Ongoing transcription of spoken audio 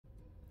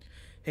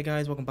Hey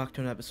guys, welcome back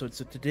to another episode.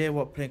 So today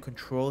we're playing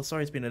Control.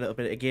 Sorry, it's been a little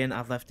bit again.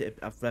 I've left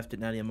it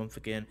nearly a month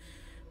again,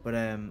 but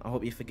I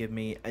hope you forgive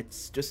me.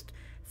 It's just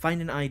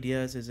finding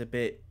ideas is a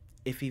bit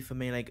iffy for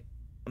me. Like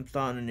I'm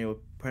starting a new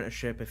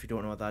apprenticeship. If you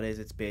don't know what that is,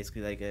 it's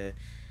basically like a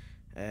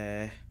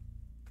uh,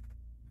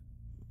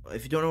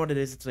 if you don't know what it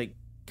is, it's like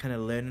kind of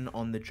learning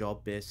on the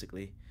job.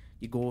 Basically,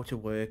 you go to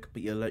work,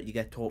 but you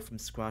get taught from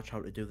scratch how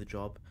to do the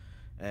job,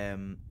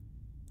 um,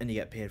 and you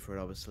get paid for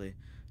it, obviously.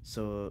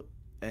 So,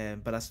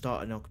 but I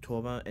start in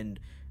October, and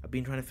I've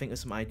been trying to think of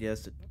some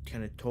ideas to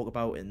kind of talk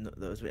about in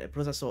those.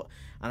 Plus, I saw,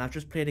 and I've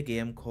just played a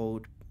game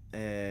called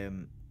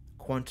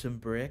Quantum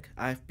Break.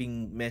 I've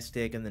been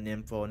mistaken the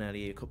name for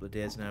nearly a couple of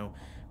days now,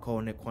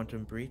 calling it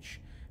Quantum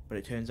Breach, but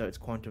it turns out it's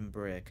Quantum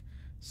Break.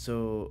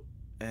 So,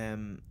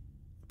 um,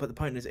 but the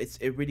point is, it's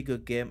a really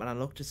good game, and I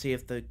looked to see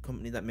if the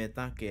company that made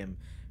that game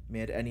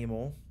made any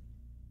more,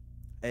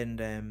 and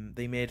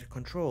they made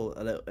Control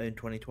in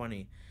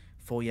 2020,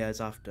 4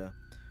 years after.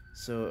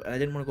 So and I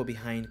didn't want to go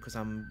behind because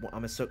I'm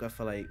a sucker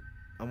for like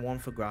I'm one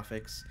for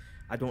graphics.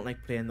 I don't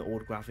like playing the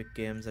old graphic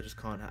games. I just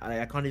can't.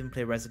 I can't even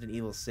play Resident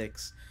Evil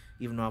 6,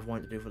 even though I've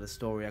wanted to do it for the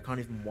story. I can't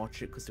even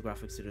watch it because the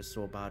graphics are just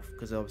so bad.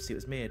 Because obviously it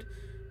was made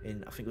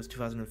in I think it was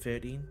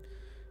 2013.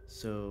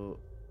 So,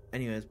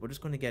 anyways, we're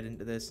just going to get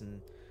into this, and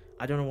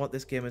I don't know what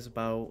this game is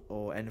about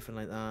or anything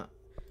like that.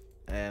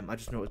 I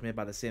just know it was made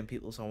by the same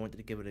people, so I wanted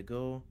to give it a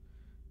go.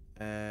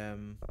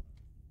 Um,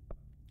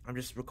 I'm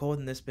just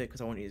recording this bit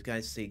because I want you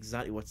guys to see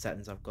exactly what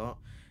settings I've got.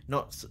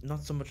 Not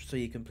so much so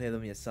you can play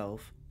them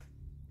yourself.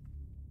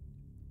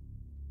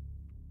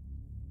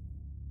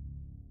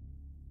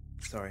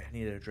 Sorry, I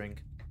needed a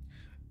drink.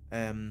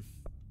 Um,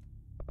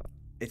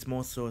 it's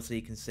more so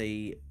you can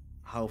see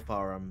how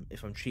far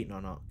if I'm cheating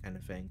or not, kind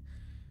of thing.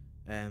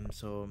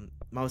 So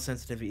mouse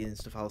sensitivity and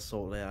stuff I'll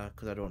sort later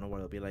because I don't know what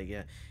it'll be like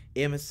yet.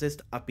 Aim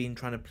assist, I've been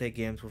trying to play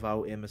games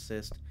without aim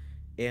assist.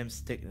 Aim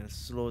stick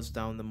slows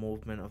down the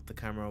movement of the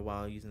camera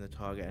while using the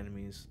target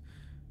enemies.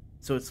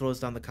 So it slows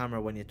down the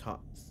camera when you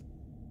talk.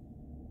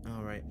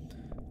 Alright.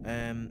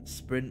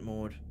 Sprint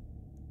mode.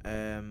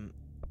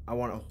 I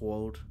want to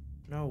hold.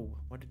 No,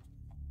 what did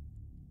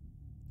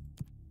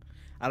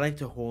I like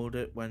to hold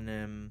it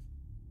when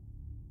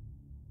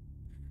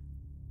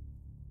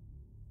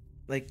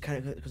like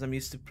kind of because I'm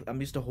used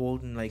to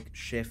holding like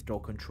shift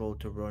or control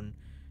to run,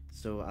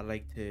 so I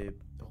like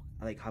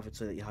have it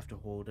so that you have to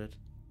hold it.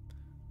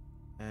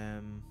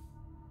 Um,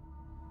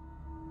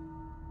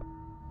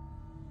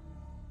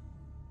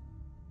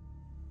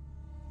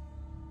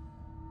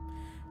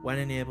 when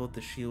enabled,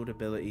 the shield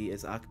ability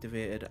is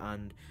activated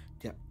and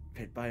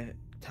by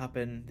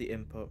tapping the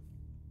input.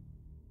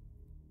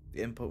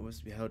 The input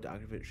must be held to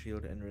activate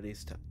shield and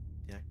release to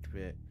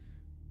deactivate.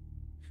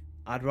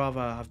 I'd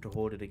rather have to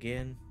hold it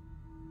again.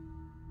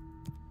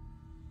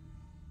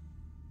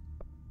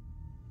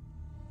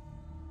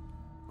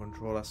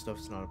 Controller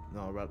stuff's not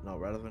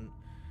relevant.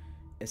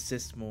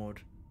 Assist mode,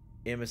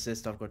 aim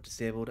assist I've got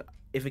disabled.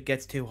 If it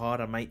gets too hard,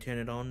 I might turn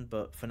it on,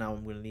 but for now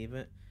I'm gonna leave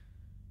it.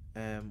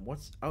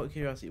 What's out of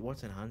curiosity?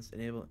 What's enhanced?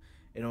 Enable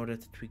in order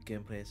to tweak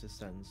gameplay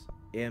assistance.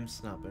 Aim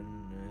snapping.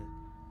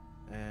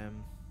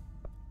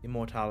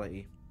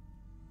 Immortality.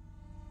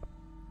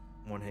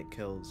 One hit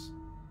kills.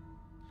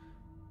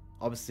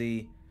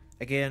 Obviously,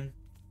 again,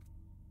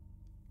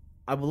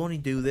 I will only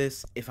do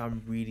this if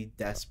I'm really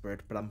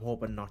desperate, but I'm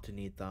hoping not to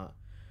need that.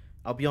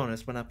 I'll be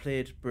honest. When I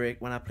played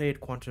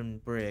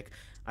Quantum Break,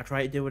 I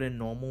tried to do it in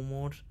normal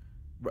mode.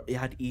 It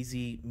had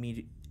easy,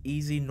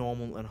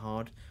 normal, and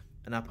hard,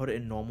 and I put it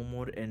in normal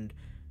mode. And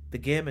the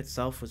game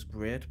itself was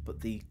great,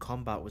 but the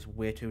combat was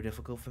way too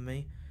difficult for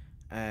me.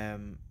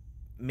 Um,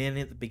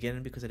 Mainly at the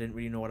beginning because I didn't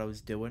really know what I was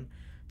doing,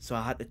 so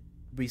I had to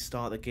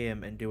restart the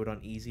game and do it on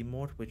easy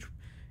mode, which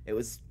it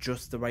was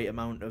just the right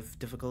amount of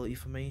difficulty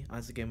for me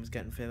as the game was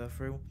getting further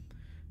through.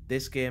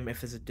 This game, if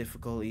there's a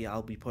difficulty,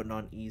 I'll be putting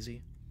on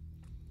easy.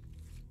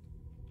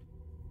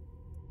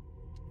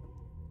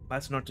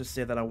 That's not to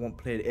say that I won't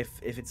play it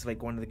if it's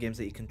like one of the games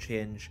that you can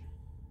change,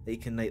 that you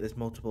can like there's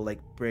multiple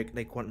like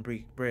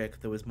Quantum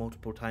Break there was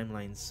multiple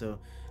timelines, so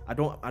I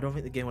don't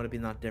think the game would have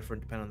been that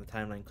different depending on the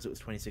timeline because it was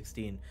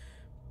 2016.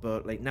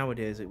 But like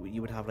nowadays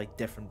you would have like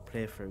different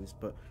playthroughs,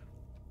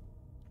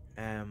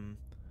 um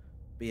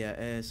but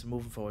yeah, so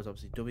moving forward is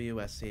obviously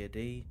W, S, C,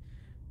 D.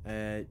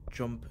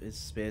 Jump is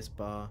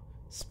spacebar,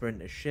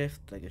 sprint is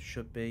shift like it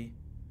should be.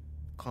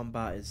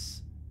 Combat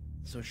is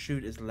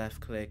shoot is left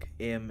click,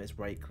 aim is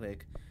right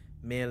click,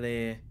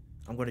 melee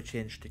I'm going to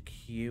change to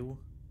Q,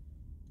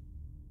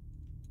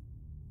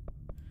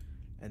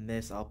 and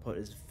this I'll put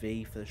as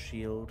V for the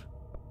shield.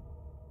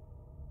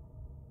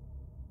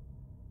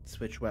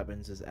 Switch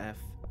weapons as F.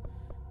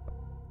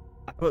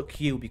 I put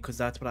Q because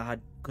that's what I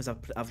had because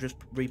I've just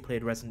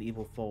replayed Resident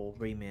Evil 4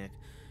 remake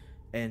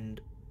and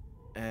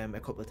a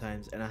couple of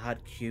times, and I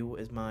had Q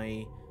as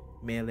my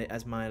melee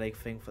as my like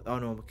thing for. Oh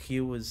no,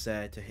 Q was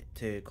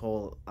to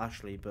call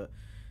Ashley, but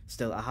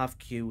still I have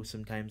Q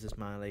sometimes as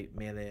my like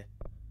melee.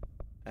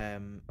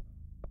 Um,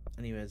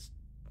 anyways,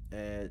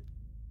 uh,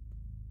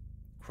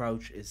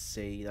 crouch is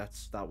C.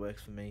 That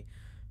works for me.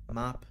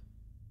 Map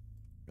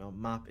No,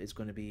 map is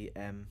going to be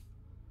M.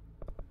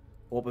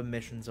 Open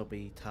missions will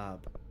be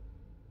tab.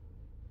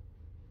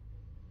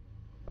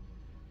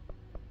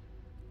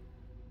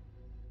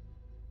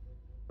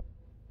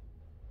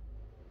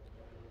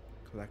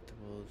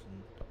 Collectibles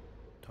and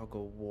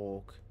toggle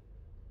walk.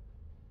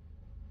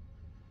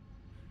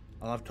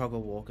 I'll have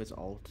toggle walk as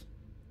alt.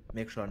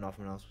 Make sure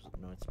nothing else was...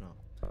 No, it's not.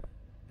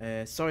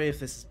 Sorry if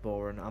this is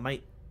boring. I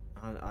might...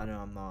 I know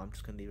I'm not. I'm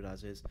just going to leave it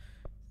as is.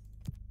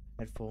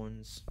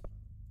 Headphones.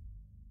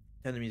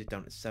 Turn the music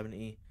down to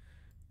 70.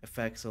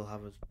 Effects will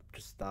have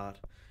just that.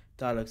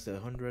 Dialogues to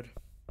 100.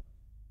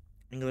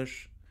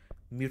 English.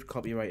 Mute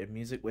copyrighted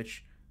music,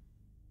 which...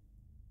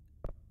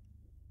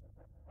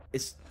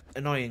 It's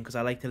annoying because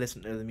I like to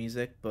listen to the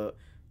music, but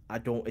I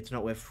don't... It's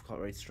not with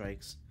copyright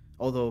strikes.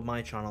 Although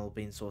my channel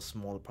being so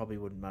small, it probably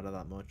wouldn't matter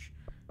that much.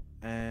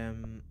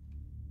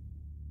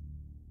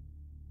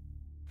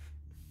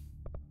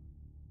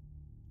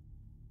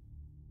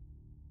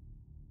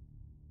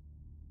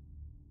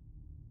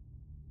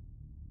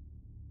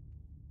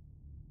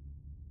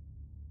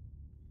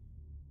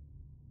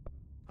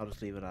 I'll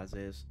just leave it as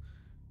is.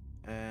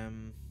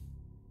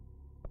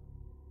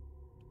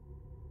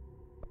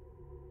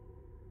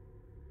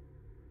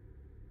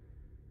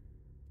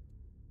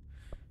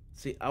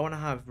 See, I want to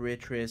have ray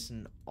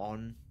tracing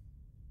on,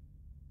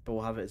 but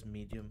we'll have it as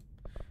medium.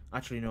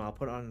 Actually, no, I'll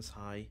put it on as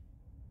high.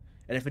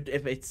 And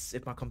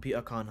if my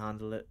computer can't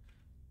handle it,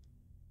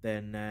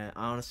 then I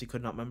honestly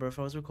could not remember if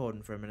I was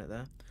recording for a minute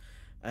there.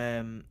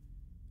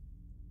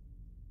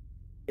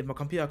 If my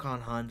computer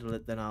can't handle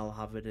it, then I'll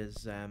have it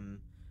as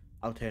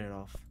I'll turn it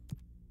off.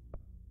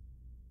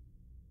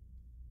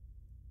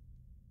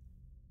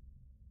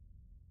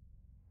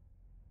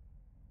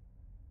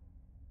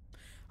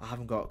 I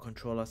haven't got a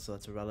controller, so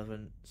that's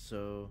irrelevant.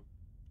 So,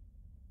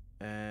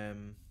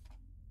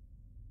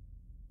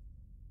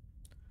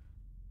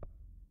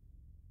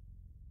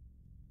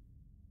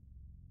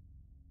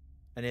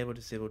 enable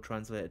disable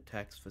translated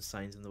text for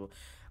signs in the world.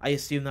 I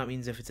assume that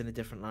means if it's in a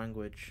different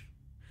language.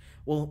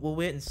 We'll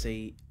wait and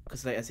see,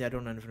 because like I say, I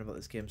don't know anything about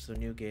this game. So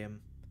new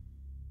game.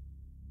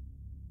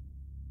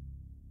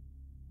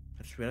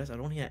 I just realized I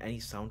don't hear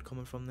any sound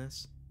coming from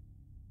this.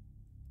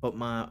 But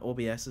my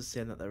OBS is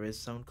saying that there is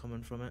sound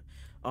coming from it.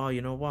 Oh,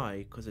 you know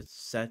why? Because it's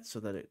set so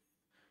that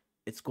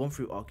it's going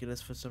through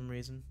Oculus for some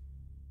reason.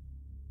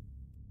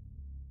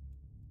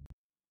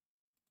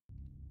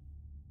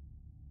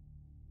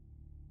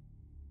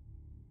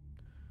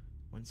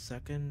 One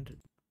second.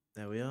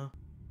 There we are.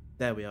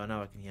 There we are.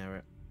 Now I can hear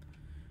it.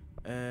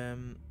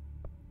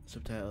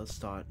 Subtitles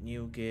start.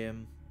 New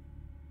game.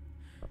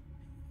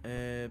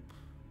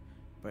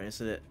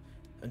 Brightness of it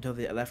until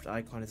the left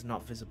icon is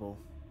not visible.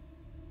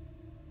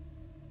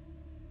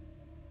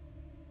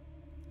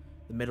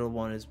 The middle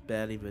one is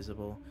barely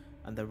visible,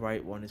 and the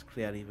right one is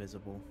clearly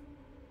visible.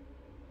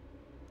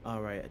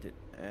 Alright, I did.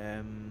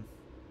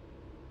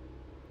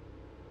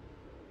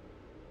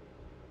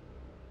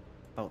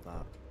 About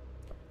that.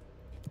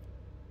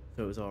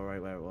 So it was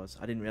alright where it was.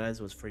 I didn't realize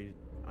it was 3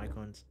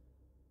 icons.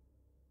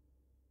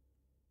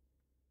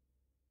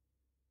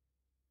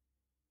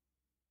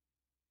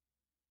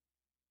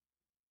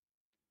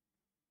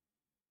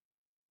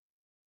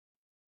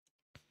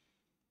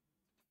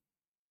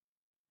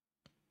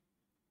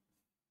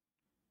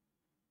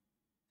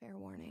 Fair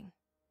warning.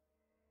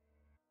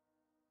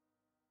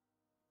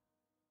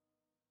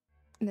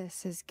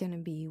 This is gonna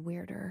be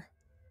weirder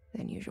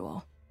than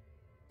usual.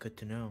 Good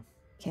to know.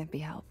 Can't be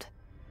helped.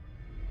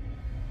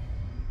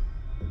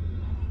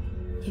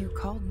 You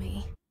called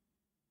me.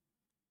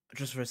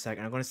 Just for a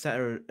second, I'm going to set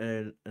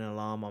an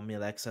alarm on my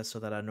Alexa so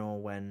that I know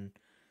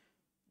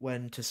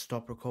when to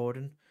stop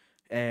recording.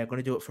 I'm going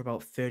to do it for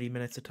about 30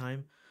 minutes a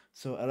time.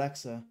 So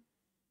Alexa,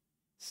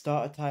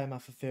 start a timer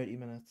for 30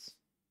 minutes.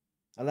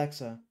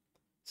 Alexa,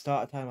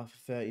 start a timer for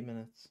 30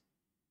 minutes.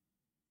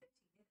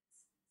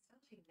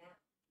 50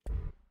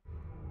 minutes.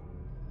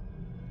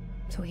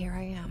 So here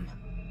I am.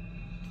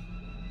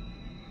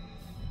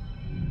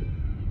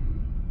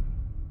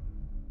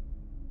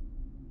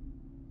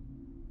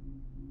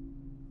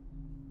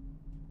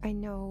 I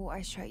know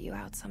I shut you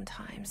out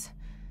sometimes.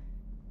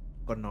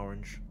 Got an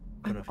orange.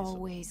 I'm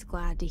always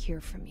glad to hear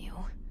from you.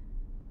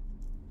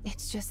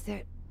 It's just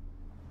that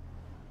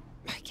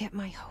I get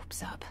my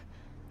hopes up.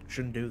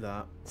 Shouldn't do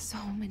that. So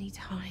many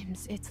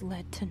times it's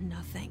led to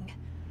nothing.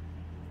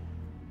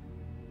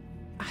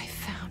 I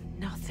found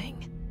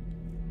nothing.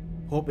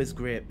 Hope is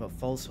great, but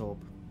false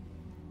hope,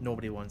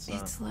 nobody wants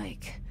that. It's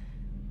like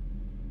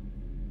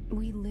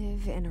we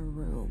live in a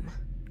room.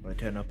 I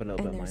turn up a little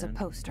bit. And there's a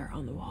poster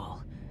on the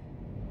wall.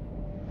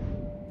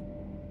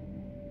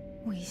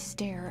 We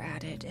stare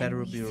at it and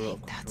we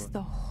think that's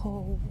the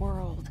whole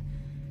world.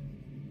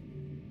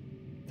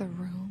 The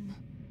room.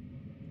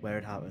 Where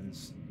it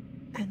happens.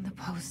 And the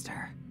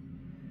poster.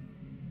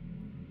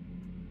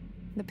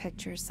 The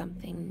picture's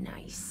something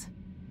nice.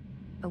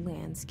 A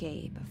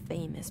landscape, a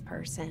famous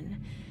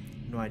person.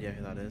 No idea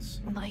who that is.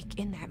 Like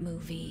in that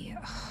movie.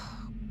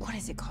 What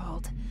is it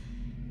called?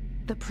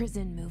 The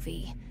prison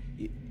movie.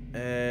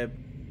 The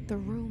The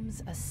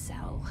room's a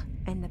cell,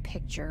 and the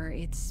picture,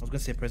 it's I was gonna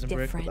say Prison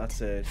Break, but different that's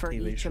a for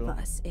TV each show. of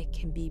us. It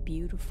can be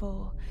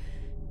beautiful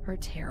or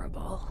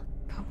terrible,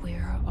 but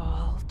we're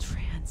all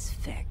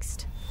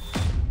transfixed.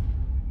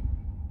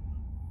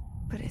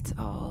 But it's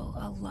all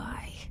a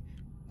lie.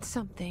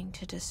 Something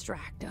to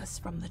distract us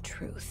from the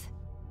truth.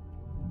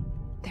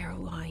 They're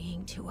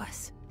lying to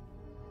us.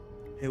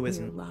 Who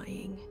isn't? We're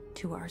lying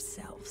to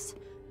ourselves.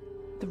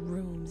 The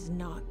room's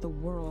not the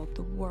world.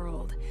 The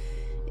world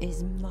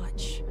is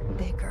much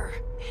bigger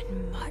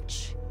and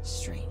much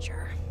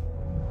stranger.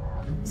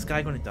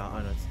 Sky gonna die. Oh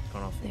no, it's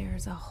gone off.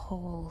 There's a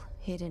hole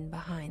hidden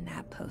behind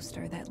that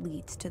poster that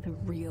leads to the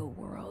real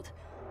world.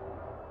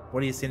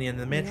 What are you seeing in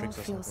the Matrix We or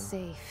all feel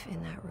something? safe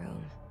in that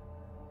room.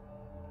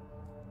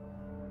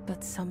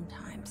 But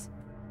sometimes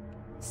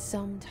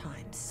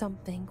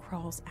something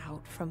crawls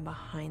out from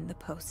behind the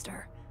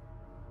poster.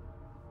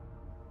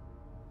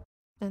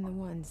 And the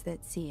ones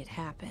that see it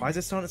happen Why is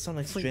it starting to sound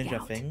like freak Stranger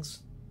out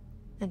Things?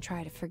 and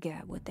try to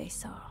forget what they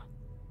saw.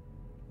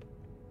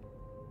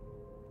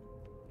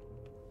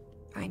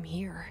 I'm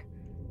here.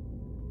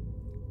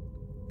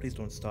 Please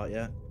don't start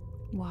yet.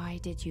 Why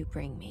did you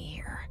bring me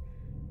here?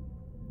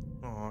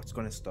 Oh, it's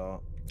gonna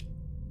start.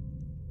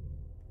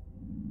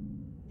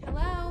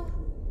 Hello?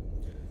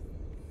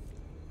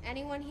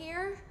 Anyone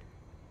here?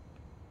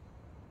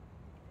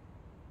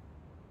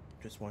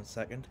 Just 1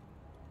 second.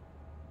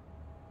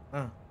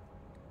 Ah.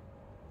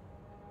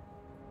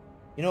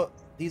 You know,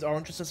 these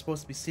oranges are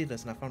supposed to be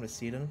seedless, and I found a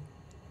seed in them.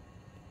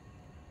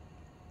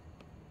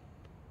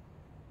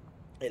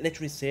 It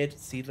literally said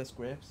seedless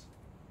grapes.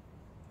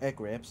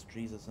 Grapes.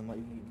 Jesus, I'm not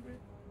even eating grapes.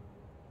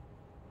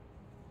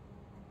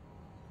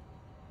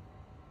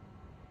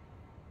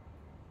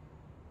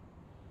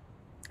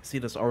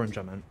 Seedless orange,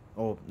 I meant.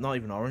 Oh, not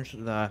even orange.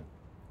 The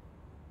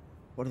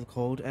what are they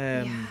called?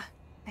 Yeah,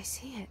 I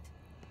see it.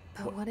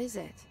 But what is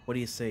it? What do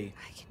you see?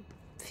 I can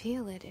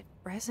feel it. It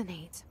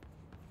resonates.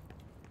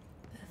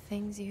 The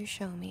things you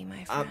show me,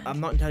 my I'm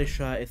friend. not entirely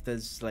sure if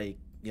there's like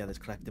there's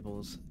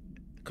collectibles,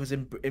 because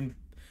in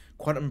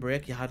Quantum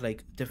Break you had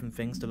like different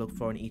things to look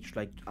for in each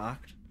like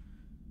act.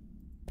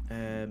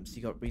 So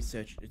you got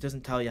research. It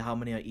doesn't tell you how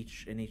many are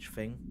in each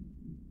thing.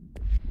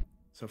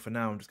 So for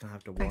now, I'm just gonna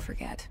have to watch. I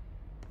forget.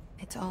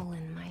 It's all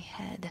in my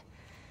head.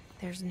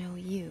 There's no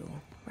you,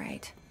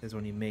 right? There's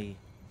only me.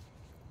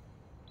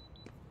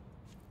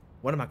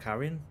 What am I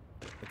carrying?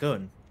 A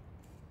gun.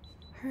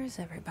 Where's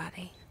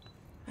everybody?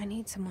 I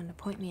need someone to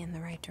point me in the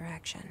right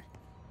direction.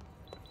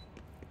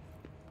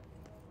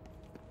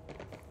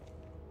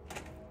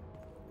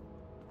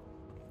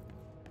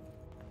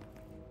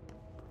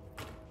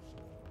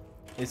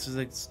 This is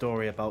a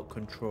story about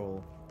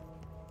control.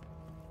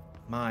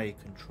 My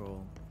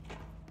control.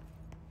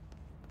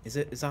 Is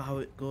that how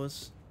it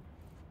goes?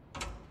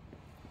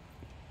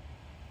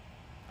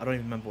 I don't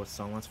even remember what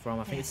song that's from.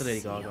 I think it's a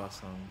Lady Gaga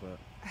song, but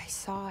I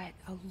saw it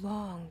a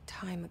long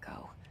time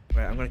ago.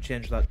 right, I'm gonna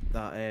change that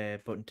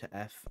button to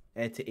F,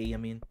 to E. I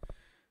mean,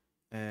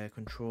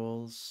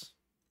 controls.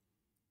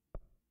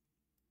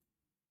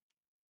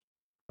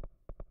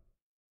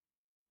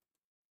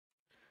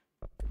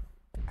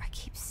 I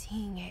keep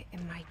seeing it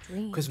in my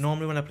dreams. Because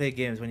normally when I play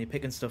games, when you're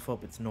picking stuff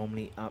up, it's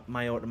normally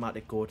my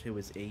automatic go-to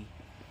is E.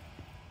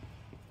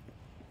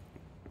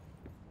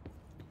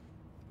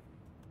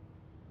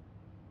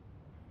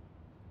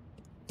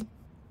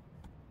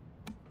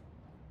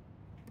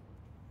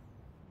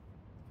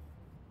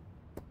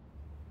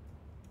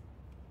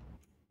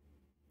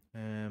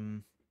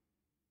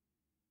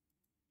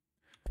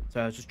 So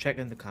I was just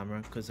checking the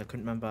camera because I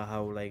couldn't remember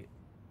how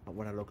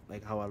what I look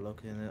like, how I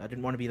look, and I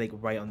didn't want to be like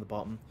right on the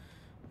bottom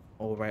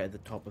or right at the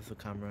top of the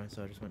camera,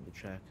 so I just went to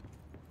check.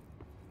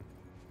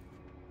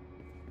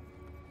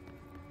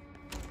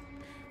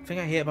 The thing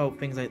I hate about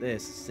things like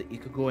this is that you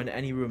could go into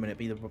any room and it'd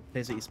be the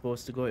place that you're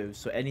supposed to go to.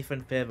 So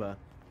anything further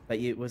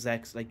that was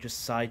like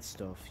just side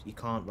stuff you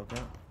can't look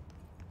at.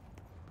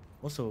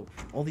 Also,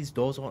 all these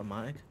doors are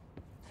automatic.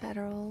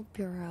 Federal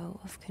Bureau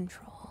of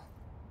Control.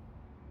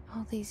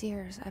 All these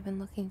years I've been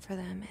looking for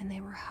them and they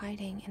were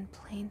hiding in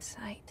plain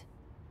sight.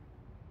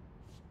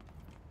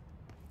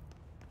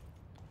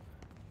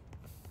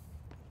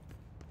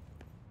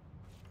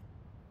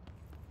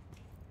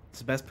 It's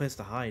the best place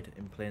to hide,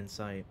 in plain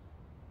sight.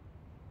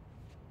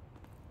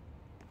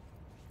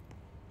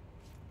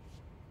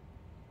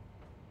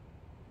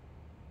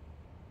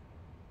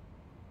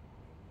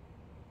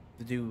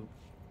 To do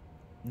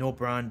no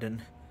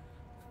branding.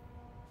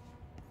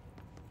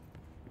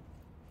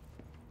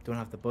 Don't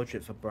have the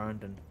budget for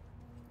branding,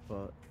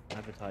 but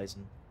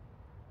advertising.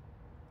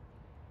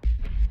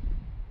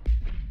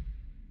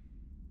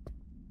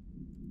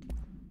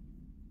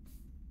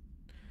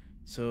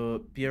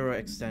 So Bureau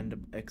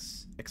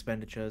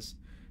expenditures,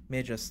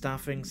 major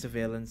staffing,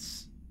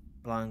 surveillance,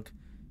 blank,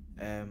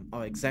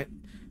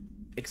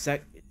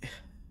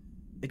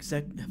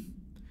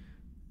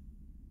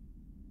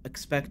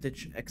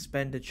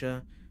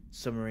 expenditure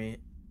summary,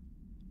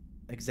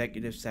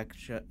 executive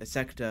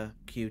sector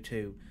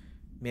Q2,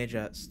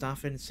 Major,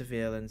 staffing,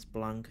 surveillance,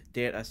 blank,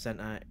 data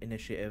center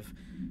initiative,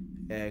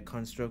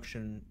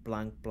 construction,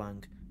 blank,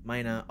 blank.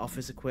 Minor,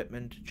 office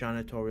equipment,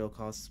 janitorial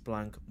costs,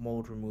 blank,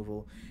 mold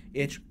removal,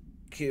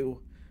 HQ,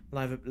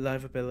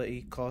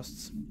 livability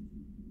costs.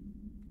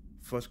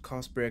 For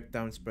cost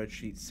breakdown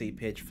spreadsheet, see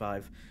page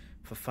 5.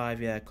 For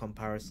 5-year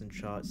comparison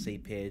chart, see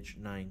page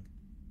 9.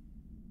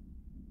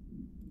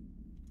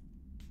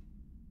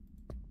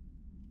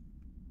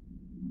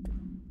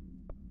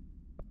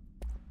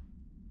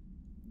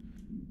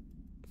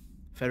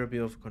 Federal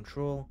Bureau of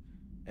Control,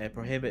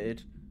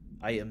 prohibited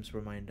items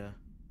reminder.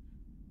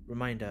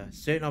 Reminder,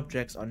 certain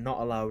objects are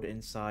not allowed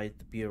inside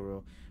the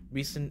Bureau.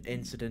 Recent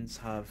incidents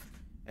have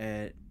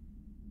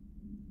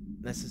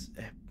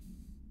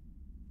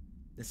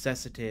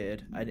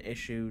necessitated an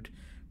issued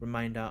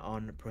reminder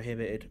on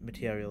prohibited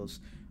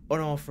materials.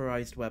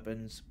 Unauthorized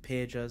weapons,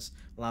 pagers,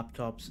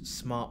 laptops,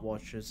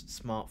 smartwatches,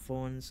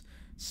 smartphones,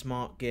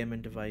 smart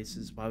gaming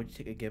devices. Why would you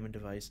take a gaming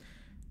device?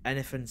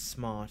 Anything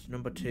smart.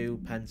 Number 2,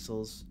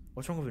 pencils.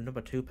 What's wrong with a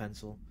number 2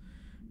 pencil?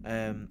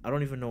 I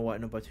don't even know what a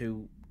number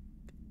 2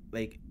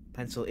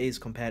 pencil is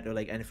compared to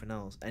anything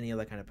else, any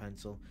other kind of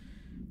pencil.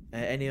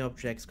 Any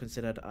objects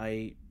considered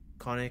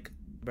iconic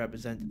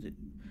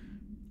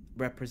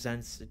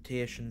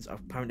representations of,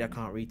 apparently I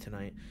can't read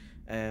tonight,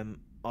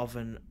 of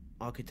an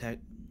archetypal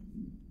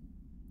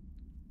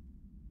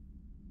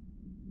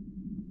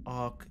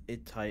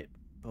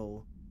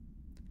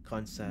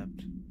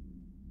concept,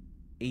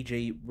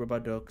 e.g. rubber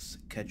ducks,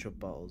 ketchup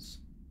bottles.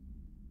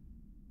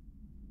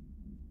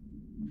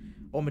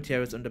 All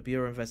materials under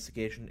Bureau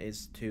investigation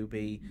is to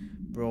be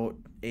brought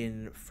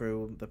in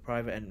through the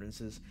private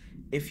entrances.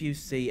 If you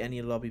see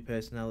any lobby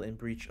personnel in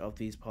breach of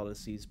these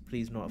policies,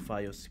 please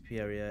notify your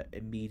superior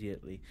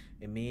immediately.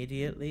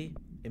 Immediately?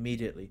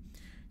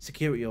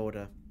 Security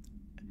order.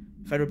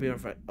 Federal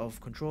Bureau of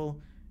Control.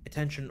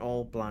 Attention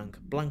all blank.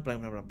 Blank,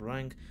 blank, blank, blank,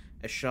 blank.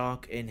 A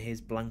shark in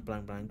his blank,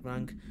 blank, blank,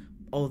 blank.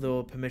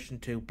 Although permission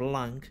to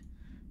blank.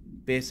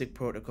 Basic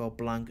protocol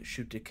blank.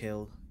 Shoot to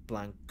kill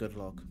blank. Good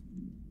luck.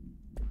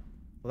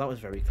 Well, that was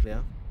very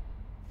clear.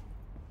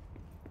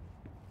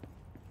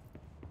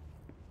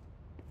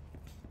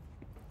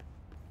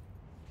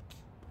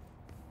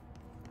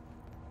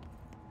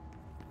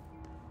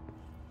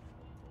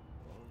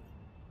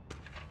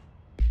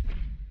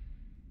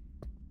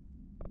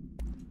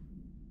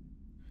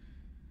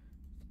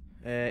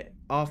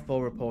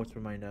 R4 reports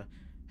reminder.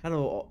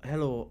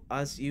 Hello.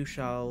 As you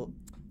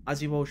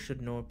all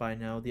should know by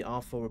now, the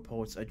R4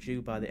 reports are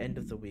due by the end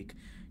of the week.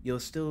 We're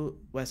still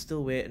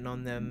waiting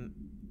on them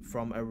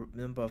from a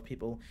number of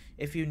people.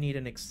 If you need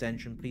an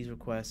extension, please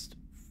request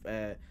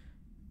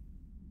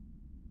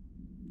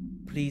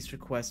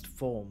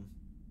form.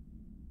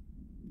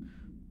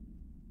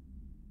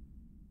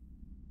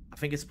 I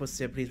think it's supposed to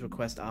say please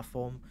request our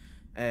form.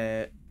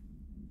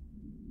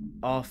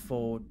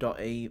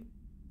 R4.E.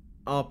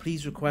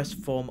 Please request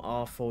form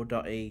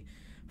R4.E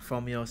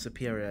from your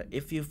superior.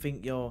 If you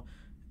think you're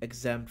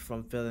exempt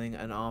from filling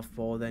an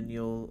R4, then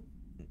you'll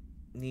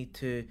need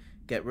to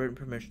get written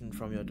permission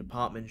from your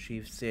department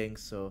chief saying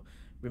so.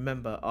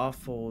 Remember,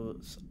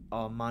 R4s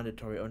are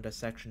mandatory under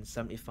section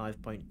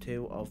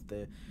 75.2 of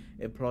the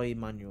employee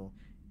manual.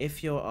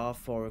 If your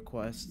R4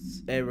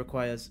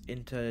 requires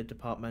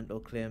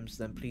interdepartmental claims,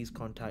 then please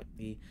contact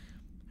the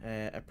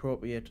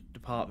appropriate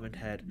department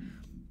head,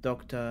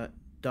 Dr.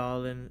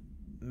 Darlin,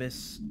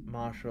 Miss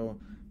Marshall,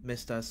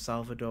 Mr.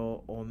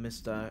 Salvador, or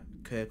Mr.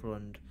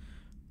 Kirkland,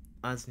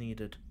 as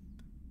needed.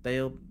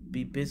 They'll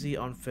be busy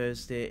on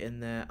Thursday in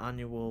their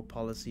annual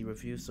policy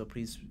review, so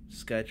please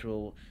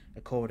schedule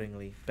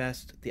accordingly.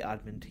 Best, the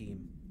admin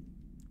team.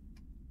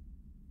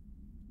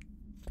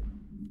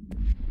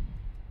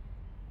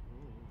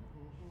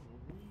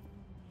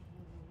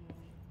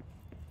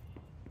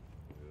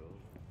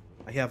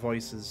 I hear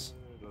voices.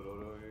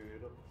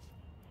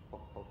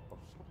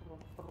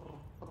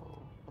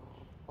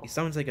 He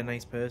sounds like a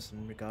nice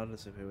person,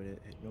 regardless of who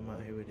it is, no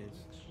matter who it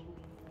is.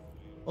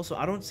 Also,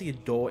 I don't see a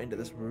door into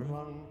this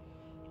room.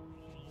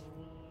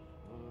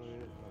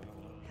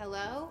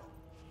 Hello?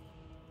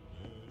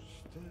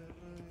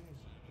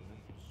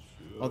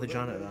 Oh, the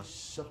janitor.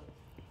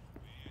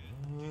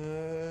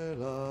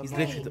 He's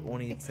literally the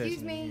only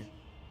person here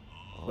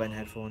wearing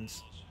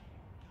headphones.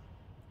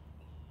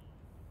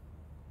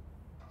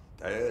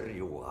 There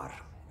you are.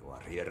 You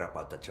are here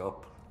about the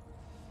job.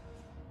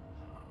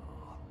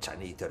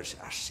 Janitor's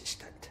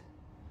assistant.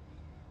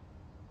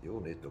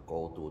 You need to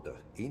go to the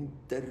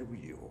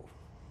interview.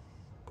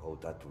 Go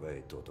that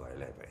way to the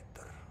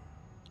elevator.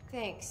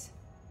 Thanks.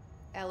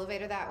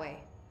 Elevator that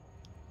way.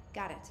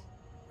 Got it.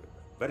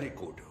 Very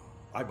good.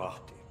 I'm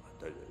Ahti,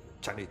 the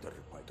janitor,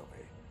 by the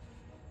way.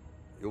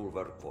 You'll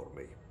work for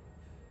me.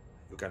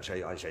 You can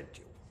say I sent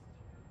you.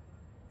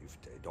 If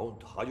they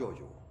don't hire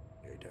you,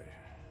 niin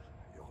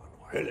johan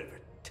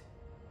helvet.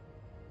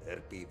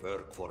 There be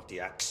work for the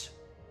axe.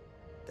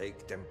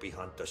 Take them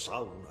behind the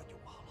sauna,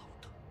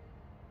 jumalauta.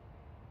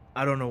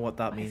 I don't know what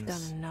that means. I've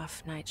done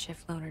enough night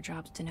shift loner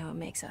jobs to know it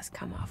makes us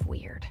come off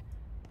weird.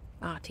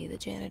 Artie the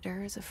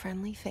janitor is a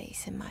friendly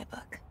face in my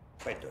book.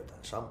 Better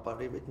than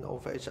somebody with no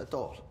face at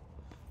all.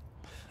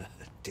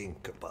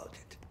 Think about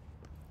it.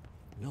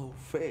 No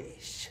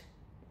face.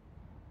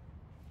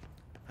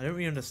 I don't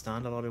really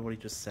understand a lot of what he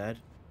just said.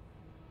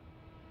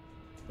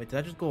 Wait, did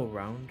I just go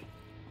around?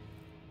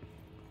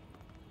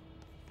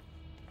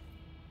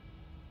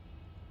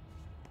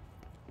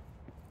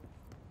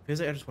 Feels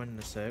like I just went in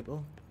a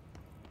circle.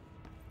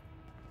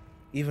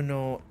 Even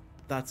though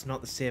that's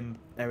not the same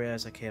area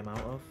as I came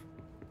out of.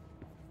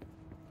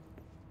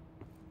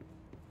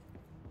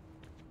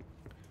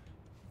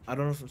 I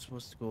don't know if I'm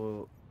supposed to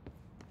go...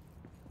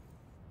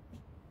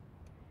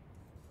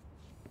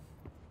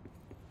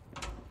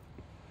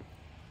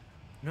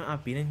 No,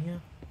 I've been in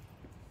here.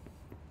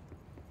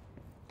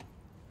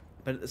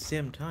 But at the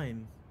same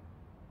time...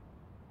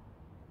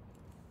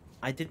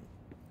 I didn't...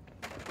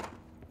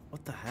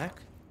 What the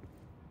heck?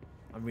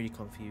 I'm really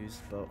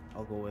confused, but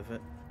I'll go with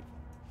it.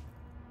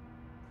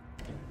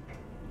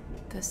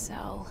 The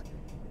cell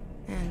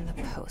and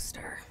the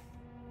poster.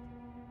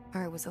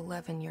 I was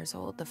 11 years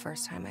old the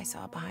first time I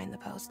saw behind the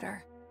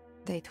poster.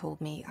 They told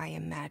me I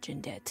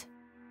imagined it.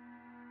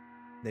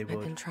 They I've been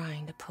would.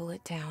 trying to pull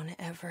it down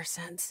ever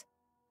since.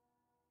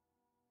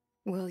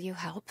 Will you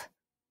help?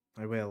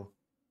 I will.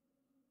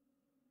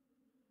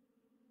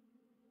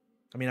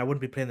 I mean, I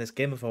wouldn't be playing this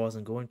game if I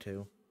wasn't going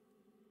to.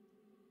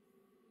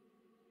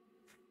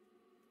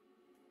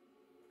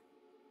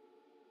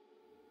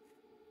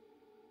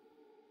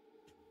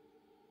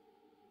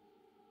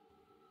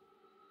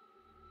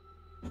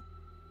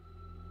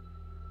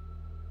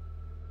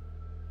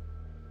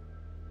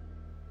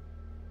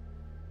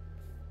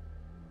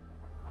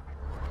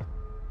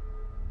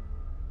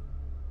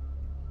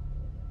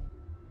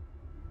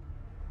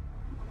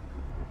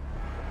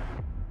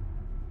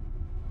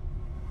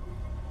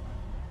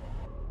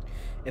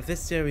 If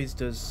this series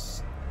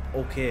does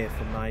okay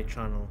for my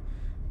channel,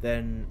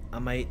 then I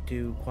might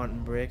do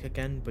Quantum Break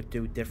again, but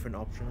do different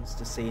options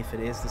to see if it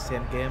is the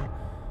same game.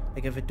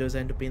 Like if it does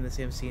end up being the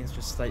same scenes,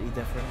 just slightly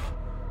different,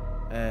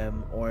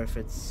 or if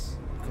it's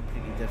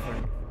completely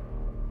different.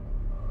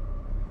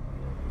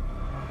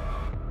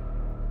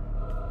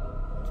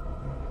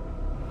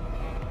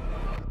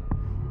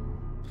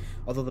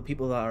 Although the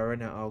people that are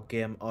in it are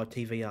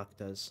TV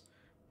actors.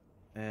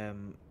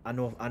 I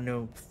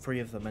know 3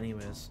 of them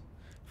anyways,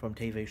 from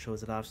TV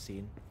shows that I've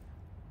seen.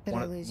 Did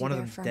I lose you one of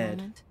there them's for a dead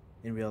moment?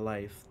 in real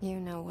life. You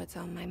know what's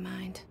on my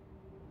mind.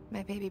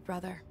 My baby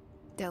brother,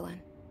 Dylan.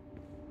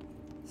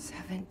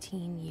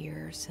 17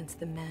 years since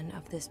the men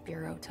of this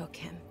bureau took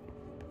him.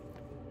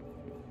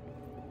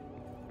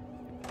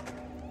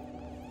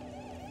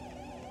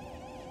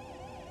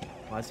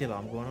 Why is the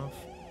alarm going off?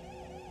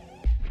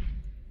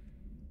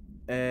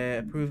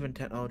 Proven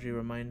technology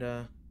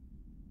reminder.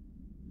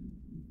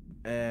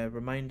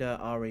 Reminder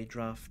RA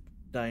draft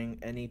dying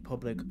any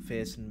public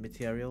facing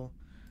material.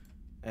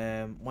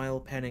 While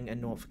penning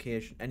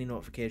any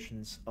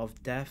notifications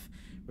of death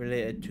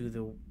related to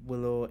the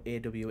Willow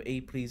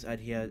AWE, please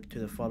adhere to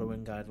the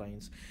following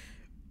guidelines.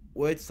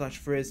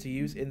 Word/phrase to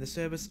use in the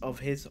service of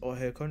his or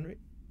her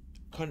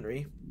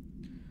country.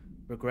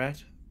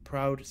 Regret,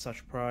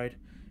 proud/pride,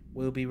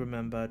 will be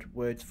remembered.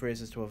 Words,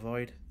 phrases to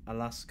avoid.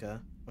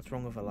 Alaska. What's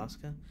wrong with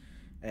Alaska?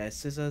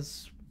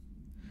 Scissors.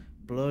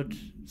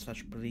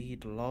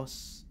 Blood/bleed.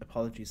 Loss.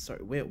 Apologies.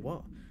 Sorry. Wait,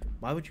 what?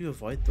 Why would you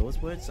avoid those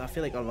words? I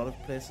feel like a lot of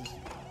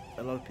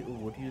people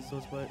would use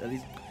those words. At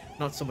least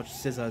not so much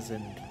scissors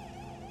in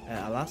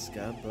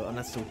Alaska, but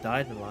unless they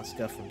died in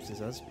Alaska from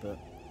scissors. But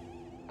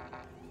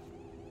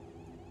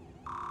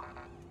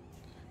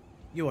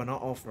you are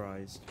not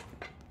authorized.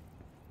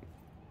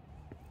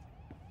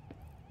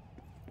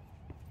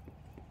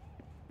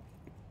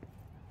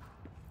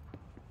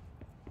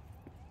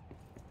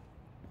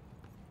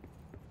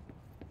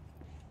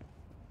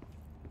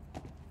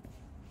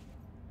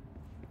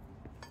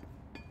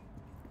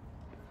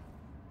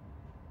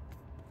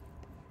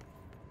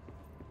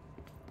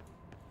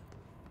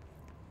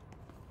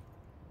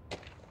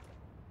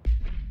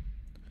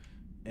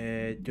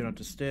 Do not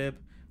disturb.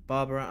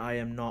 Barbara, I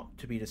am not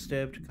to be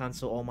disturbed.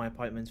 Cancel all my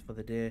appointments for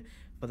the day.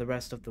 For the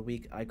rest of the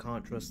week, I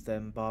can't trust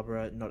them.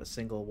 Barbara, not a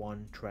single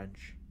one.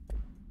 Trench.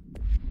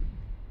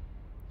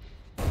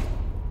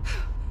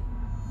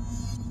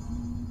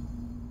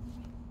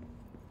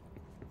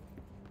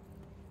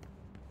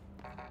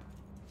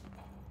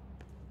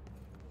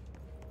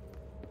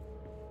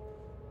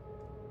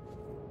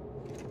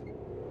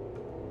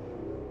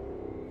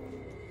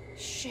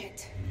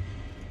 Shit.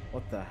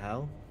 What the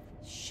hell?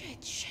 Shit.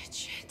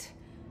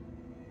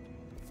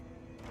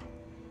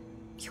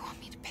 You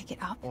want me to pick it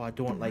up? Oh, I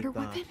don't the like murder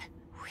that. Weapon?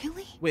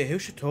 Really? Wait,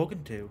 who's she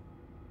talking to?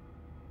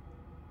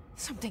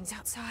 Something's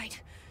outside.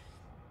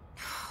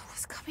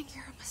 Was coming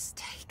here a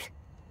mistake?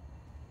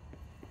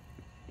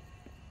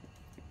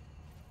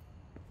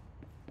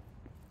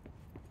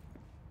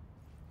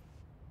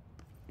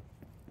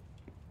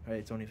 Alright,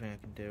 it's the only thing I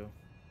can do.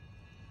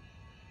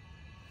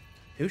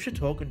 Who's she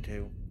talking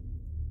to?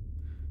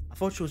 I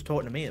thought she was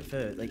talking to me at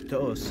first, like to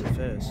us at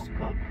first.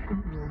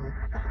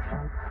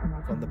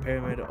 on the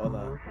pyramid or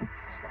other.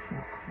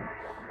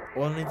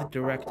 Only the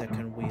director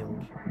can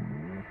wield.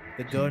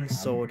 The gun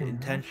sword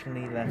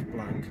intentionally left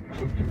blank.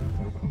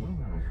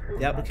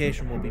 The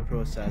application will be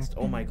processed.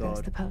 Oh my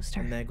god. The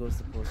poster. And there goes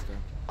the poster.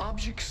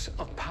 Objects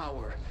of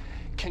power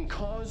can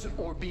cause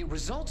or be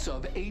results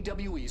of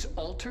AWE's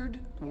altered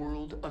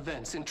world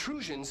events,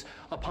 intrusions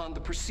upon the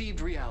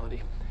perceived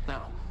reality.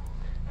 Now,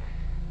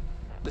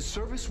 the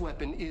service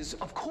weapon is,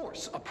 of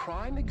course, a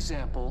prime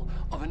example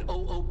of an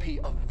OOP,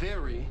 a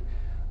very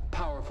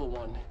powerful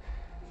one,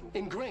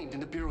 ingrained in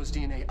the Bureau's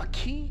DNA, a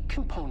key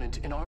component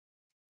in our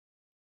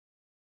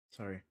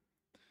Sorry.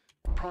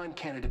 prime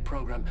candidate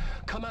program.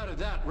 Come out of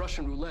that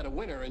Russian roulette a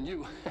winner, and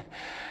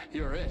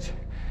you're it.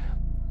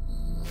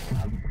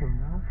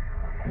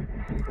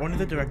 Only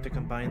the director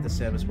can bind the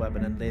service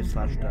weapon and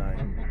live/die.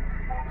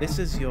 This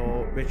is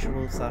your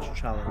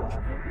ritual/challenge.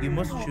 You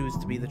must choose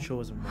to be the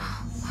chosen one.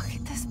 Look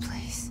at this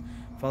place.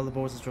 Follow the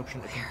board's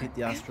instruction to complete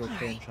the astral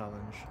plane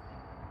challenge.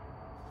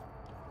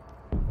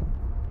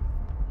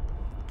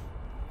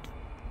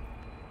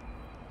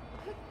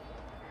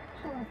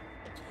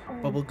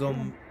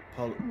 Bubblegum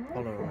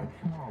Polaroid.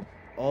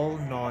 All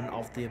none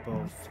of the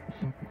above.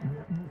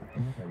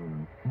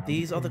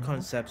 These are the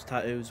concepts,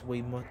 tattoos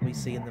we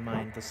see in the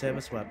mind. The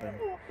service weapon.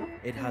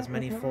 It has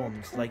many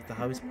forms, like the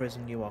house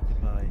prison you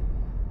occupy.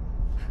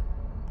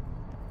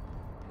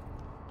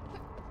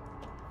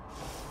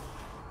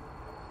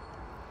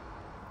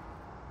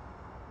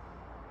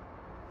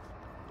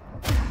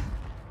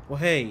 Well,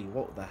 hey,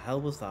 what the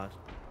hell was that?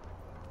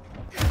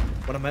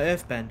 What am I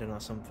earthbending or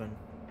something?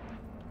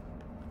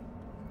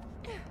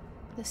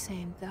 The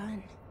same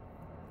gun.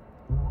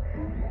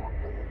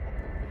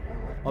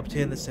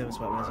 Obtain the service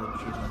weapon as an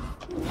achievement.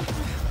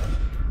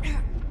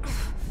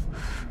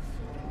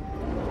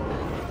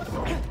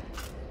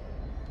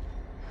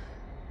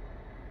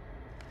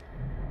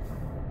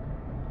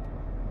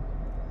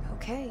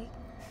 Okay,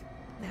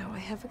 now I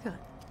have a gun.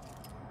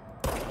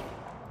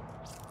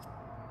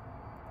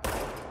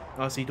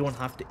 Oh, so you don't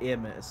have to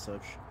aim it as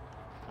such.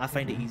 I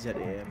find it easier to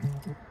aim.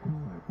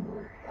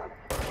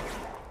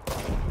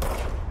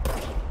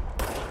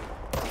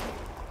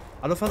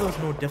 I love how there was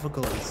no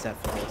difficulty set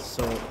for this,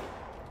 so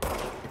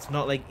it's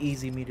not like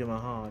easy, medium, or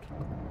hard.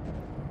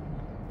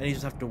 And you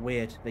just have to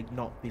wait, like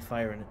not be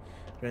firing it.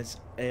 Whereas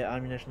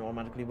ammunition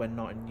automatically when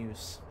not in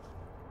use.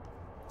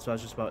 So I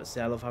was just about to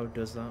say, I love how it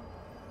does that.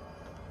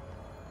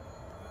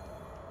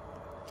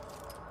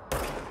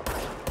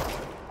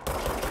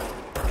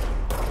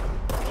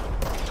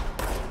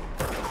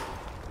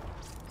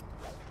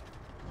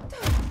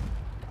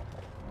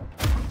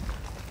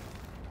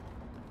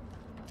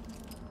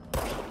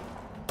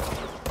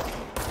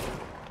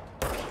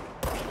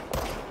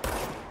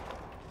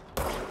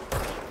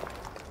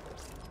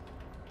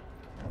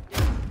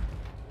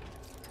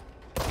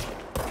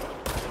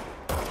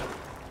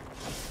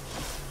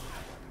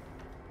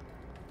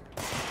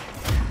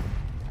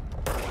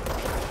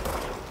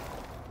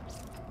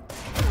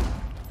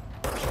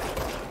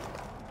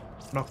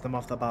 Knock them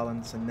off their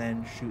balance and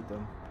then shoot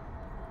them.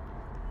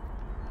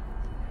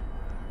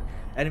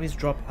 Enemies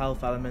drop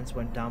health elements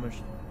when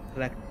damaged.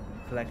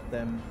 Collect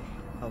them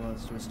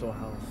elements to restore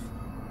health.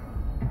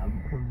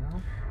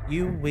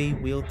 We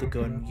wield the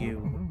gun,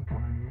 you.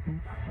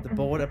 The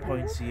board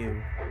appoints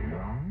you.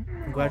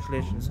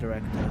 Congratulations,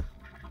 Director.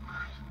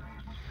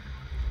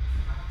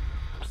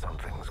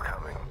 Something's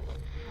coming.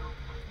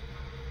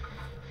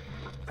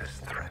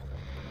 This threat.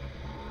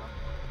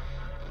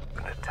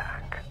 An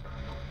attack.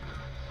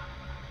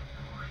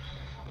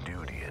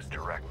 Duty as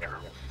director.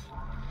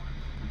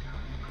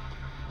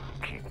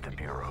 Keep the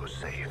Bureau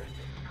safe.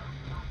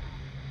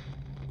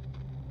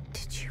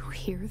 Did you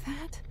hear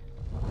that?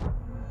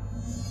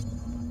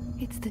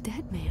 It's the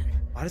dead man.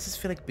 Why does this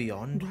feel like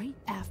Beyond? Right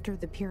after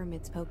the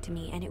pyramid spoke to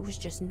me, and it was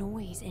just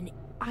noise, and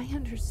I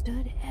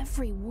understood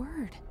every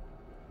word.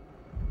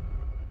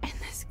 And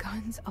this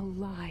gun's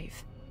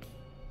alive.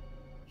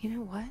 You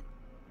know what?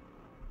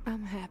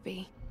 I'm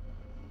happy.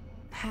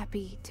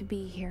 Happy to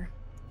be here.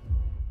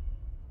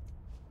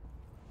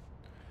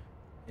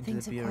 Into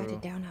Things the have Bureau.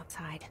 quieted down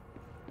outside.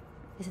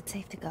 Is it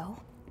safe to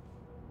go?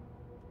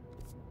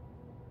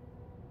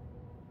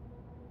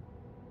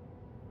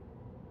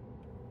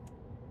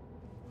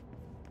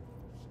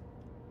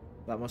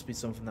 That must be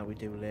something that we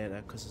do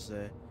later, because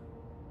there's a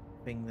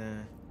thing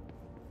there.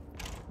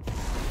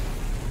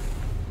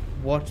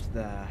 What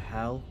the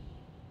hell?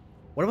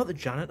 What about the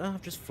janitor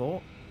I've just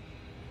fought?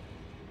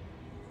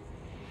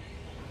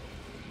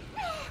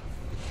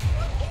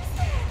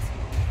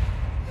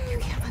 You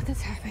can't let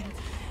this happen.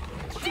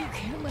 You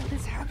can't let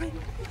this happen.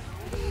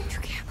 You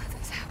can't let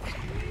this happen.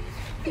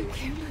 You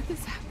can't let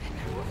this happen.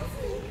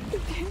 You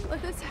can't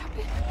let this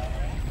happen.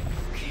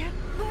 You can't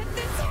let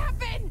this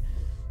happen.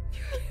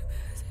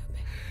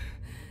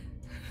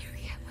 You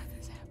can't let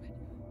this happen.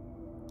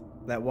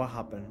 Like, what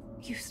happened?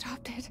 You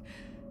stopped it.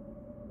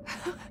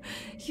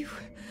 You...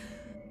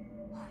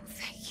 Oh,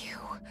 thank you.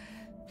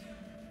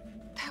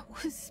 That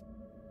was...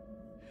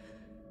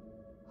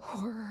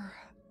 horror.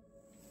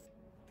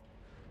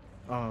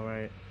 Oh,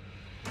 right.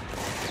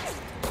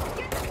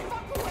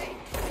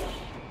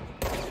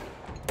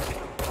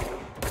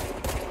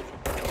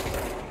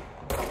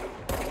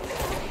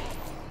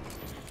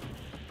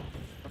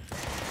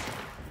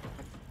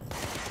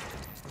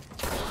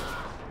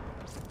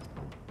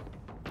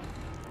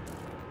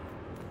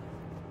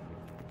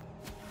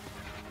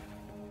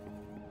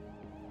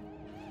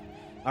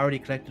 I already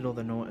collected all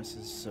the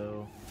notices,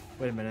 so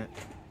wait a minute.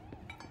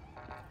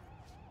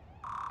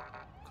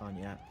 Can't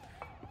yet.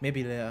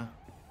 Maybe later.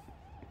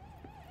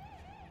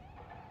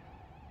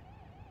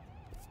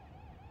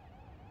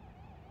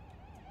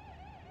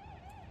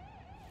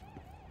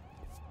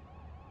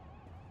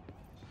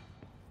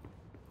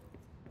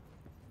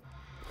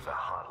 The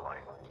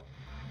hotline.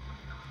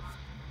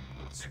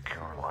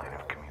 Secure line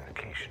of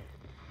communication.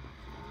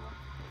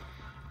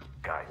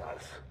 Guide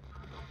us.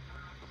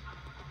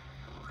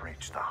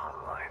 Reach the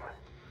hotline.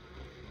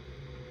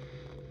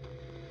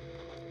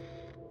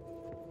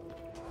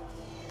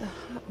 The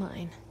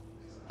hotline.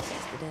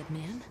 It's the dead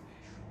man.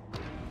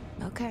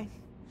 Okay.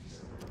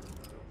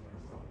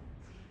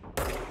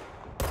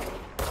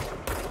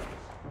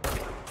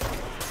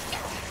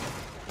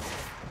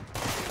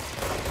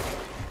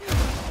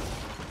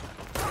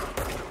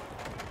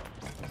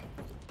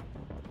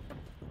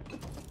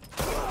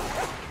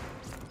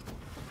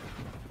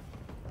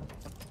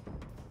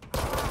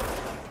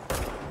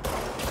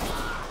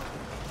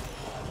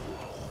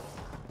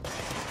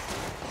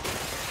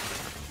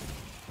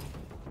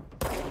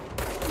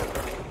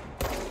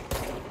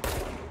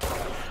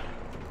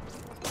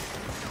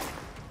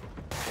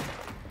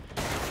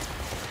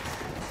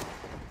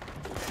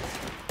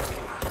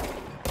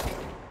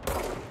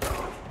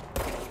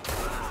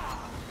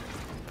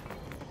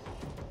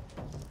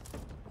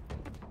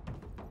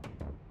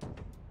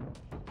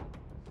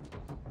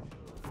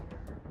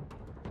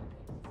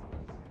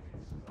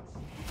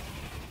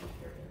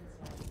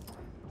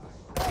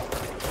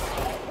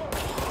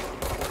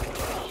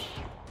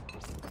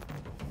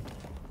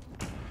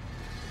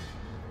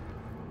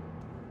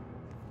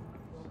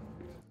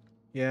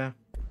 Yeah.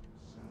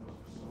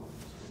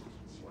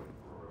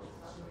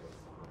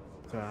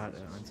 So I had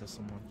to answer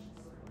someone.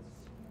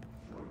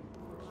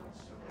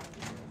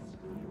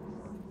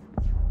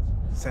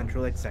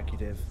 Central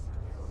Executive.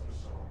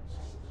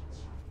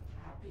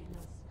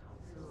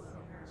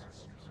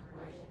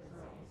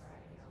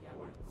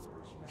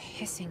 The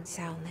hissing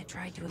sound that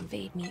tried to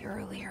invade me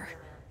earlier.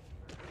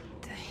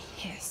 The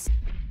hiss.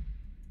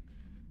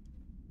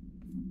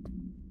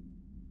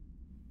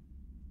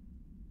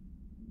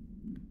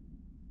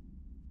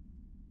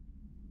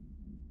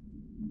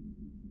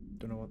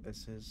 Don't know what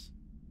this is.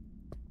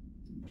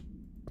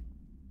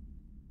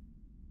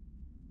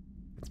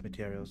 It's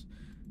materials.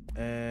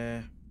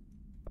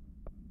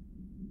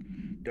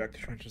 Director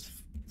Trench's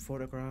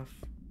photograph.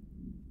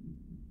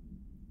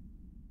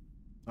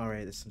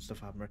 Alright, there's some stuff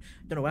happening.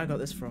 Don't know where I got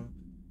this from.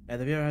 The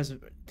viewer has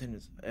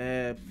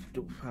I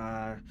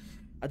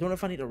don't know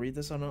if I need to read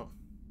this or not.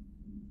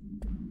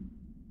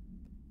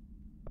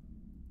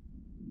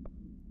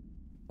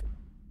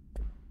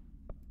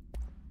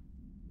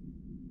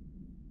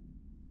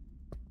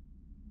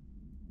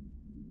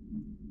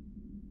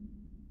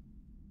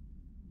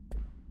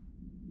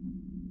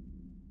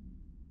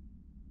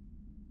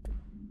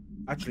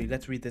 Actually,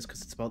 let's read this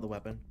because it's about the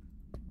weapon.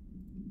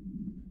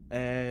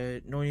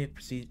 No need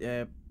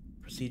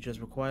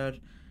procedures required.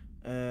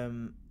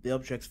 The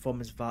object's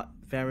form is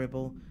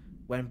variable.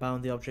 When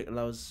bound, the object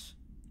allows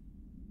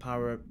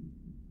power.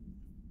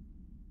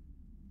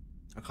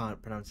 I can't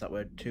pronounce that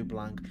word. Too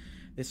blank.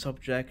 This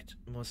object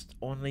must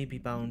only be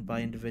bound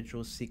by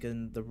individuals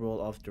seeking the role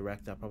of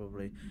director.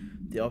 Probably,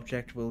 the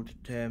object will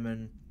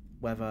determine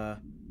whether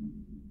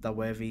they're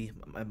worthy.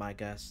 My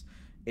guess.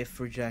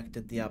 If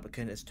rejected, the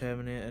applicant is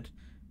terminated.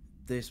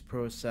 This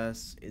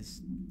process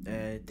is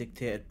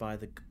dictated by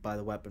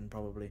the weapon,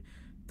 probably,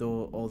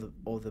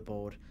 or the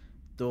board,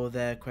 though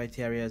their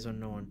criteria is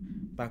unknown.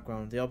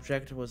 Background: the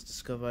object was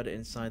discovered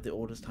inside the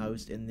oldest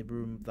house in the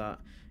room that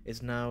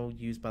is now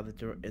used by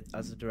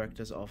as the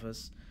director's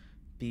office.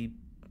 The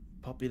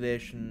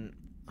population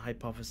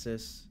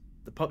hypothesis: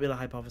 the popular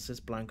hypothesis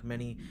blank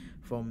many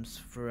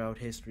forms throughout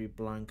history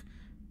blank.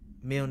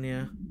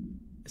 Mjolnir,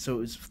 so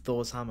it was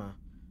Thor's hammer.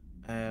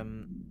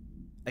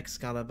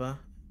 Excalibur,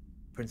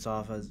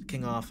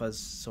 King Arthur's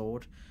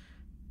sword.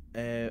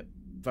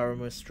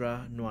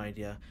 Varamustra, no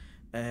idea.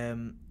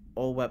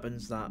 All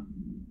weapons that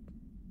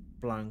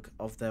blank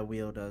of their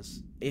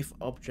wielders. If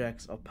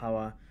objects of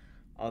power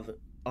are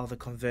the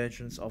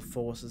convergence of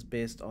forces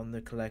based on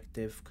the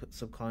collective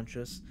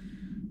subconscious,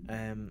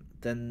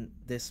 then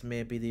this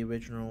may be the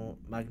original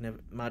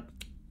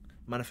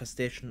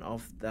manifestation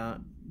of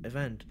that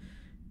event.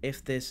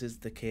 If this is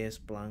the case,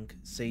 blank,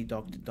 see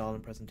Dr.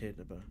 Darlin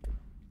presented.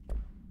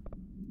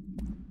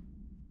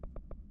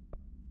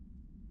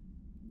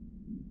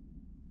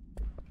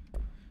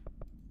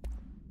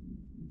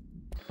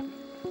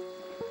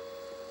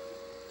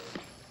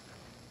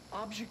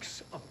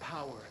 Objects of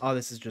power. Oh,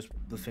 this is just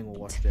the thing we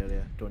watched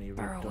earlier. Don't you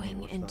Burrowing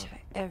watch into that.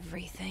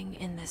 everything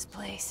in this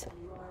place.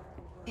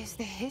 Is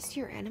the hiss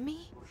your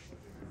enemy?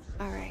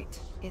 Alright,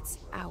 it's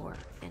our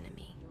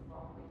enemy.